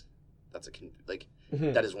 that's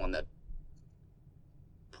that is one that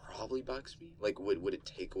probably bugs me. Like, would it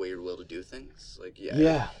take away your will to do things? Like,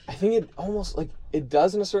 yeah, I think it almost, like, it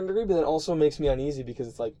does in a certain degree, but it also makes me uneasy, because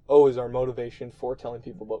it's like, oh, is our motivation for telling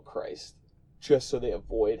people about Christ just so they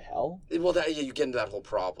avoid hell? Well, you get into that whole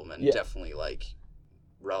problem, and definitely, like,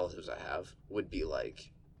 relatives I have would be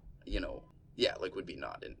like, you know, like, would be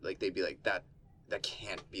not, and, like, they'd be like, that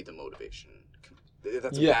can't be the motivation.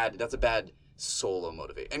 That's a bad solo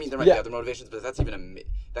motivation. I mean, there might be other motivations, but that's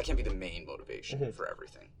that can't be the main motivation for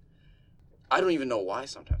everything. I don't even know why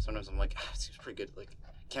sometimes. Sometimes I'm like, it seems pretty good. Like,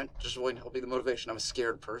 can't just avoid hell be the motivation. I'm a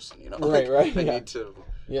scared person, you know? Right. I need to...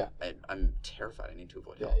 Yeah. I'm terrified. I need to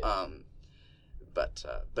avoid hell. Yeah. But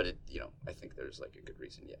it, you know, I think there's, like, a good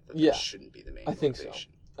reason, that shouldn't be the main motivation. I think so.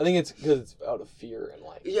 I think it's because it's out of fear and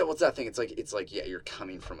like. Yeah, what's that thing? It's like yeah, you're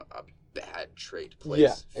coming from a bad trait place.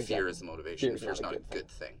 Yeah, exactly. Fear is the motivation. Fear's not a good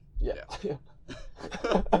thing. Yeah.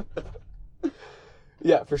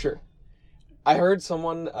 Yeah, for sure. I heard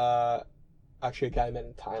someone, actually a guy I met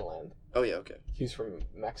in Thailand. Oh yeah, okay. He's from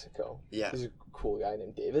Mexico. Yeah. He's a cool guy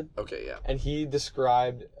named David. Okay, yeah. And he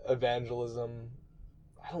described evangelism.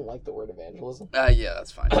 I don't like the word evangelism. Yeah,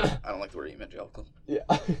 that's fine. I don't like the word evangelical. Yeah.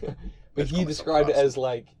 But he described it as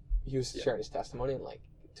like, he was sharing his testimony and like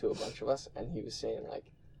to a bunch of us, and he was saying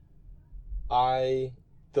like, I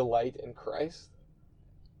delight in Christ,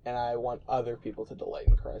 and I want other people to delight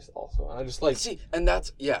in Christ also. And I just like... See, and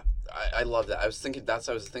that's... Yeah, I love that. I was thinking that's...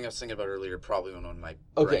 I was thinking about earlier, probably one of my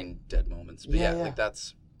brain dead moments. But yeah, like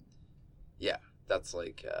that's... Yeah, that's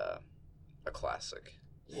like a classic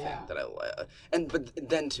thing that I like. But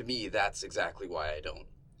then to me, that's exactly why I don't...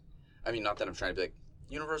 I mean, not that I'm trying to be like,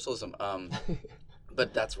 universalism,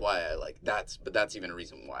 but that's why I like... But that's even a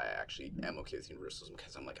reason why I actually am okay with universalism,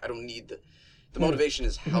 because I'm like, I don't need the motivation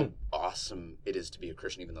is how awesome it is to be a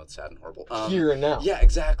Christian, even though it's sad and horrible. Here and now. Yeah,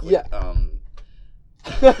 exactly. Yeah.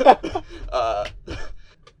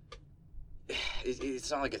 It's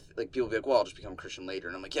not like people be like, well, I'll just become a Christian later.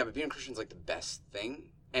 And I'm like, yeah, but being a Christian is like the best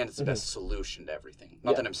thing, and it's the best solution to everything.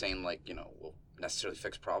 Not that I'm saying like, we'll necessarily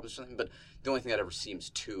fix problems or something, but the only thing that ever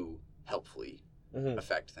seems to helpfully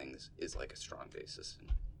affect things is like a strong basis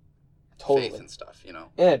and faith and stuff,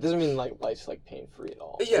 Yeah, it doesn't mean like life's like pain-free at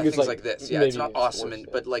all. Yeah, things like this. Yeah, it's not awesome,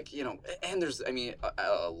 but like, and there's, I mean,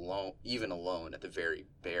 alone at the very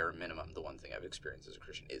bare minimum, the one thing I've experienced as a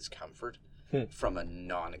Christian is comfort from a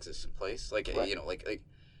non-existent place. Like,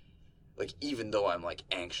 like even though I'm like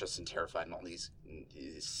anxious and terrified and all these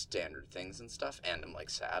standard things and stuff, and I'm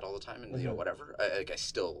like sad all the time and whatever, I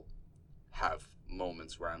still have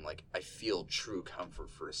moments where I'm like, I feel true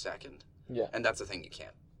comfort for a second. Yeah. And that's the thing, you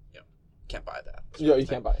can't buy that. Yeah, you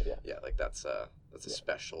can't buy it, Yeah, like that's a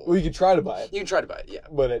special... Well, you could try to buy it. You can try to buy it, yeah.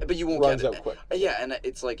 But you won't runs get it. out quick. Yeah, and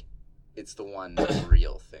it's like, it's the one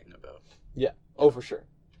real thing about... Yeah. Oh, for sure.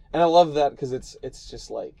 And I love that because it's just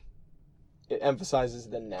like, it emphasizes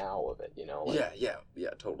the now of it, Like, yeah,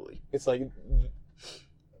 totally. It's like,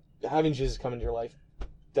 having Jesus come into your life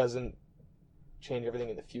doesn't change everything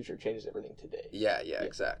in the future, it changes everything today. Yeah,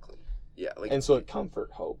 exactly. Yeah, like, and so it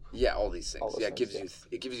comfort, hope. Yeah, all these things. It gives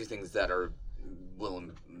you things that are will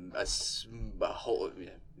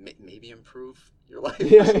maybe improve your life.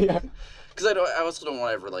 Yeah. Because I also don't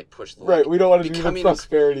want to ever like push the right. We don't want to do the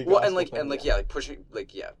prosperity. Well, pushing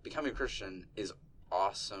becoming a Christian is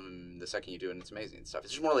awesome the second you do it, and it's amazing and stuff.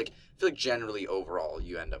 It's just more like, I feel like generally overall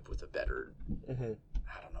you end up with a better. I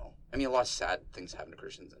don't know. I mean, a lot of sad things happen to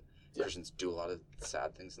Christians, and Christians do a lot of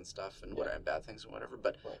sad things and stuff, and and bad things and whatever.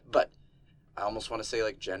 But I almost want to say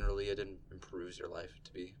like generally it improves your life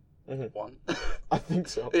to be one. I think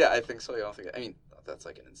so. Yeah, I think so. I mean, that's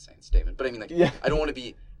like an insane statement, but I mean, like, I don't want to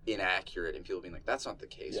be inaccurate and people being like, that's not the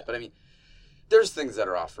case. But I mean, there's things that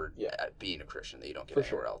are offered at being a Christian that you don't get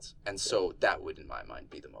anywhere else, and so that would, in my mind,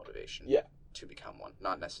 be the motivation. To become one,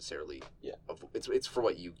 not necessarily. It's for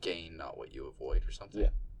what you gain, not what you avoid, or something. Yeah,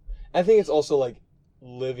 I think it's also like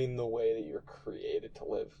living the way that you're created to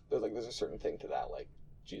live. There's a certain thing to that, like.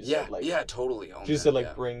 Jesus said, like, totally. Jesus said,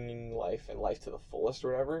 like, bringing life and life to the fullest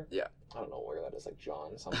or whatever. Yeah. I don't know where that is, like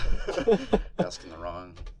John something. Asking the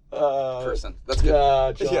wrong person. That's good.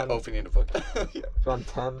 John. Yeah, opening a book. John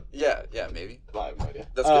 10. Yeah, maybe. I have no idea.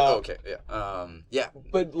 That's good. Okay, yeah.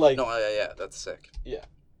 But, like... No, that's sick. Yeah.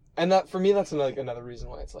 And that, for me, that's another reason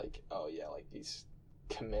why it's like, oh, yeah, like, these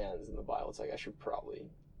commands in the Bible, it's like, I should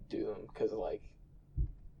probably do them, because, like,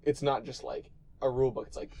 it's not just, like, a rule book.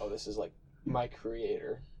 It's like, oh, this is, like, my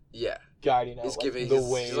creator guiding out the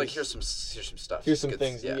ways. He's like, here's some stuff. Here's some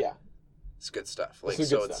things. Yeah. It's good stuff. Like, it's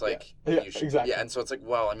so it's stuff, like exactly. Yeah, and so it's like,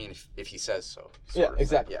 well, I mean, if he says so.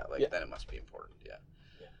 Exactly. Then it must be important.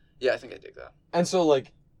 Yeah, I think I dig that. And so,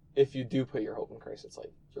 like, if you do put your hope in Christ, it's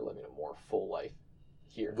like you're living a more full life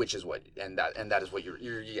here. Which is what, and that is what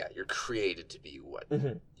you're created to be what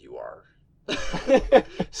you are.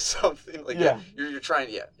 Something like you're trying.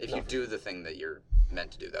 If you do the thing that you're meant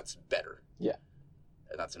to do, that's better.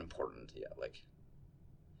 And that's an important. Like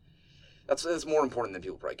that's more important than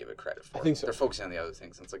people probably give it credit for. I think so. They're focusing on the other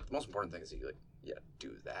things, and it's like the most important thing is that you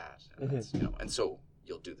do that, and that's, and so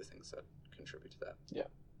you'll do the things that contribute to that. I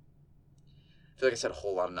feel like I said a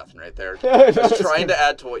whole lot of nothing right there. I was trying to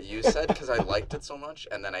add to what you said because I liked it so much,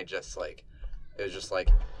 and then it was just like,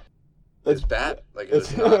 it's bad. Like, it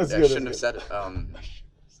was not, I shouldn't have said it.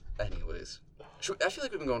 Anyways. I feel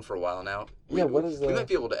like we've been going for a while now. We might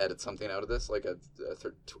be able to edit something out of this, like a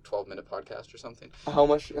 12-minute podcast or something. How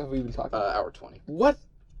much have we been talking? Hour 20. What?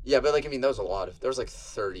 Yeah, but like, I mean, there was like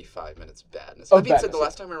 35 minutes of badness. That being said, the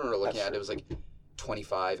last time I remember looking at it was like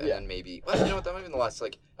 25, and then maybe, well, you know what, that might have been the last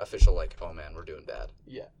like official, like, oh man, we're doing bad.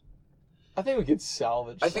 Yeah. I think we could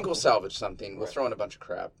salvage I think we'll salvage something. We'll throw in a bunch of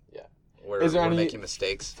crap. Yeah. We're making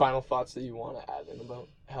mistakes. Final thoughts that you want to add in about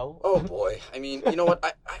hell? Oh boy. I mean, you know what?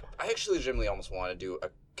 I actually legitimately almost want to do a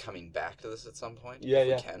coming back to this at some point. Yeah,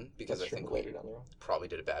 if we can, because I think we probably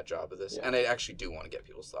did a bad job of this. Yeah. And I actually do want to get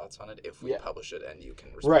people's thoughts on it if we publish it and you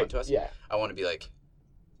can respond to us. Yeah. I want to be like,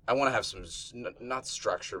 I want to have some, not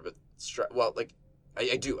structure, but, well, like,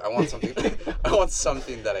 I do. I want something. I want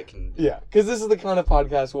something that I can. Yeah, because this is the kind of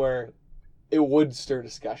podcast where it would stir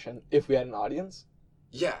discussion if we had an audience.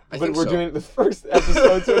 Yeah, but we're doing it the first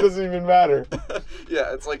episode, so it doesn't even matter.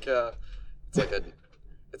 Yeah, it's like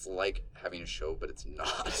having a show, but it's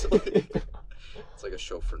not. It's like a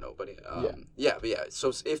show for nobody.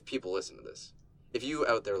 So if people listen to this, if you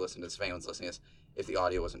out there listen to this, if anyone's listening to this, if the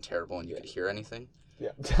audio wasn't terrible and you could hear anything,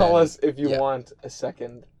 tell us if you want a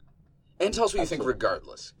second. And tell us what you think,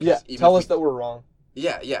 regardless. Yeah, tell us that we're wrong.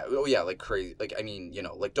 Yeah. Oh yeah, like crazy. Like, I mean, you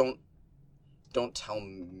know, like don't tell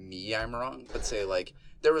me I'm wrong, but say like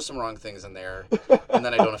there were some wrong things in there, and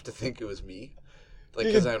then I don't have to think it was me, like,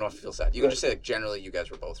 because I don't have to feel sad. You can just say like generally you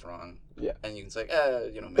guys were both wrong. Yeah. And you can say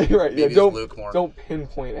you know, maybe maybe Luke more. Don't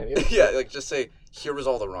pinpoint anything. Yeah, like just say here was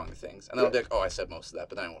all the wrong things, and then I'll be like, oh, I said most of that,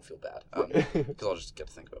 but then I won't feel bad because I'll just get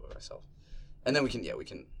to think about it myself, and then we can.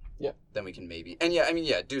 Yeah. Then we can maybe. And I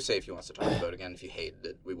mean, do say if you want us to talk about it again. If you hated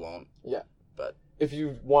it, we won't. Yeah. But if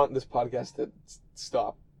you want this podcast to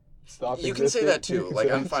stop. You can say that too.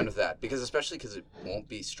 Like, I'm fine with that. Because especially because it won't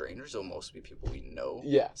be strangers. It'll mostly be people we know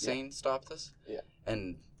saying stop this. Yeah.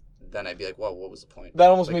 And then I'd be like, well, what was the point?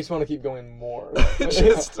 That almost makes me want to keep going more.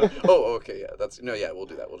 Okay. Yeah, we'll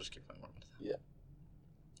do that. We'll just keep going more. Yeah.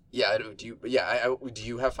 Yeah, do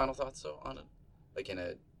you have final thoughts, though, on it? Like,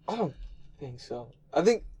 I don't think so. I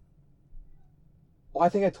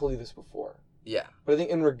think I told you this before. Yeah. But I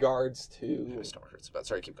think in regards to... My stomach hurts about...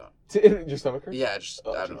 Sorry, keep going. Your stomach hurts? Yeah,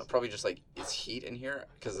 I don't know. Probably just, like, it's heat in here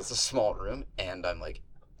because it's a small room and I'm, like,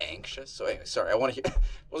 anxious. So, anyway, sorry. I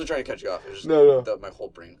wasn't trying to cut you off. It was just my whole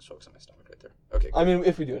brain was focused on my stomach right there. Okay. I mean,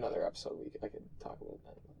 if we do another episode, I could talk about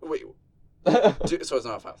that. Wait. So it's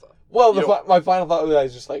not a final thought? Well, my final thought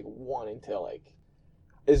was just, like, wanting to, like...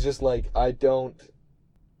 It's just, like, I don't...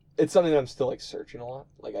 It's something that I'm still, like, searching a lot.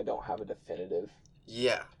 Like, I don't have a definitive...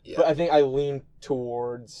 Yeah. But I think I lean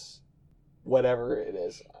towards whatever it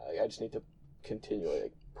is. I just need to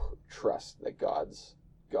continually trust that God's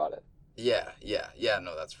got it. Yeah.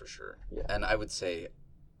 No, that's for sure. Yeah. And I would say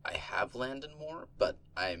I have landed more, but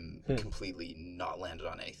I'm completely not landed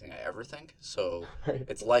on anything I ever think. So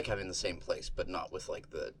it's like I'm in the same place, but not with like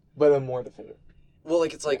the. But I'm more definitive. Well,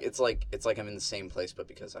 like it's like I'm in the same place, but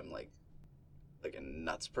because I'm like a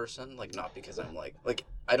nuts person, like not because I'm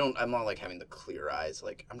I'm not like having the clear eyes,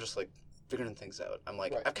 like I'm just like figuring things out. I'm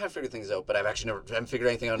like I've kind of figured things out, but I've actually haven't figured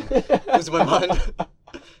anything out. Losing my mind.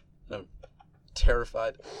 I'm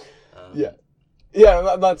terrified.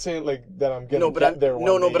 I'm not saying like that I'm gonna get there.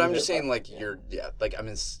 But I'm just saying like you're like I'm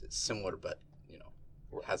in similar, but you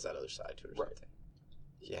know, has that other side to it or something.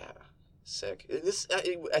 Yeah. Sick.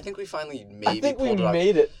 I think we finally made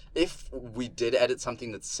it. If we did edit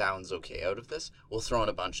something that sounds okay out of this, we'll throw in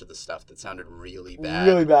a bunch of the stuff that sounded really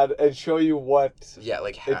bad. And show you what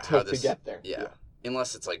like it took to get there. Yeah.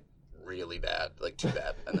 Unless it's like really bad, like too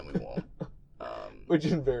bad, and then we won't. Which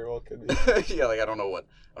very well could be. Yeah, like I don't know what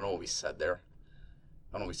we said there.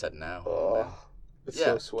 I don't know what we said now. Oh, it's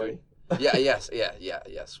so sweaty. Yeah,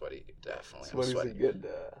 sweaty. Definitely. Sweaty's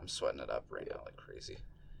I'm sweating it up right now like crazy.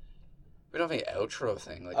 We don't have any outro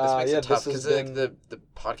thing. Like, this makes it tough because the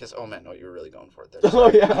podcast. Oh man, no, you were really going for it there. Oh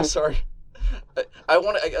yeah. I'm sorry. I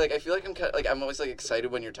want to I feel like I'm always like excited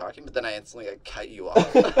when you're talking, but then I instantly cut you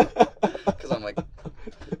off because I'm like,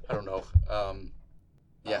 I don't know.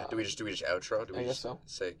 Do we just outro? I guess so.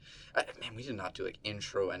 Say, man, we did not do like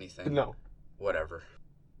intro anything. No. Whatever.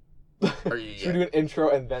 Should we do an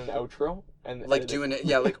intro and then an outro and like doing it?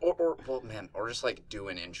 Yeah, like or just like do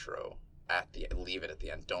an intro. Leave it at the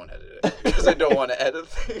end. Don't edit it because I don't want to edit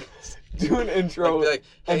things. Do an intro hey,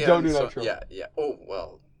 and don't do an outro. Yeah. Oh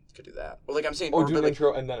well, could do that. Well, like I'm saying, do an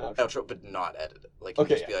intro and then outro. Outro, but not edit it. Like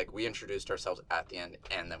just be like, we introduced ourselves at the end,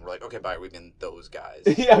 and then we're like, okay, bye. We've been those guys.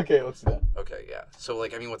 Yeah. Okay. Let's do that. Okay. Yeah. So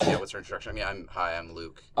like, I mean, what's our introduction? I mean, I'm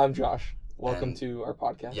Luke. I'm Josh. Welcome to our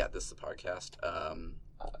podcast. Yeah, this is the podcast.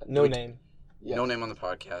 No name. Yes. No name on the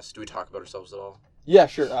podcast. Do we talk about ourselves at all? Yeah,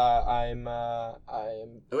 sure. I'm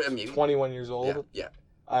 21 years old. Yeah.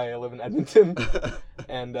 I live in Edmonton,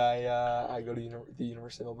 and I go to the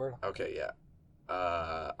University of Alberta. Okay, yeah.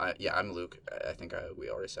 I'm Luke. I think we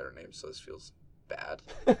already said our names, so this feels bad.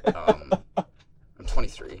 I'm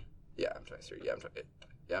 23. Yeah, I'm 23.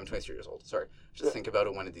 I'm 23 years old. Sorry. Just think about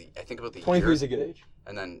it I think about the 23 is a good age.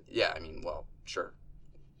 And then, sure.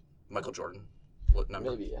 Michael Jordan.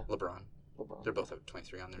 Maybe, yeah. LeBron. They're both at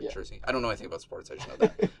 23 on their jersey. I don't know anything about sports. I just know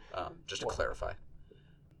that. Just to clarify.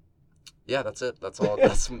 Yeah, that's it. That's all.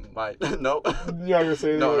 That's my... No. You're not going to say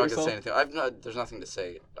anything? No, I'm not going to say anything. There's nothing to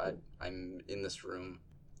say. I'm in this room.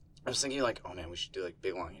 I was thinking, like, oh man, we should do like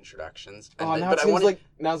big long introductions. And now it seems like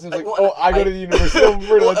I go to the university.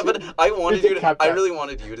 But I wanted you to. I really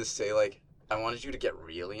wanted you to say like, I wanted you to get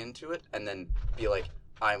really into it, and then be like,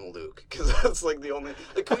 I'm Luke, because that's like the only.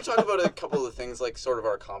 Like, can we talk about a couple of the things, like sort of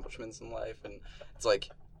our accomplishments in life, and it's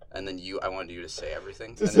like, and then I wanted you to say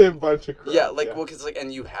everything. To say a bunch of crap. Yeah, like well, because like,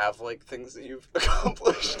 and you have like things that you've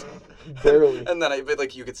accomplished. Barely. And then but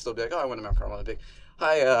like you could still be like, oh, I went to Mount Carmel. Big.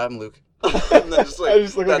 Hi, I'm Luke. And then just like,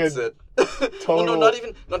 that's it. Total... Well, no,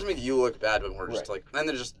 not to make you look bad, but we're just like, and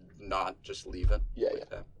then just leave it. Yeah, like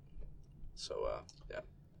that. So,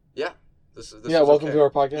 yeah. This welcome to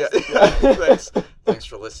our podcast. Yeah. Thanks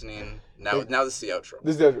for listening. Now this is the outro.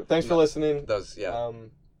 This is the outro. Thanks for listening.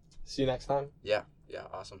 See you next time. Yeah,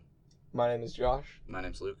 awesome. My name is Josh. My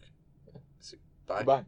name's Luke. Bye. Bye.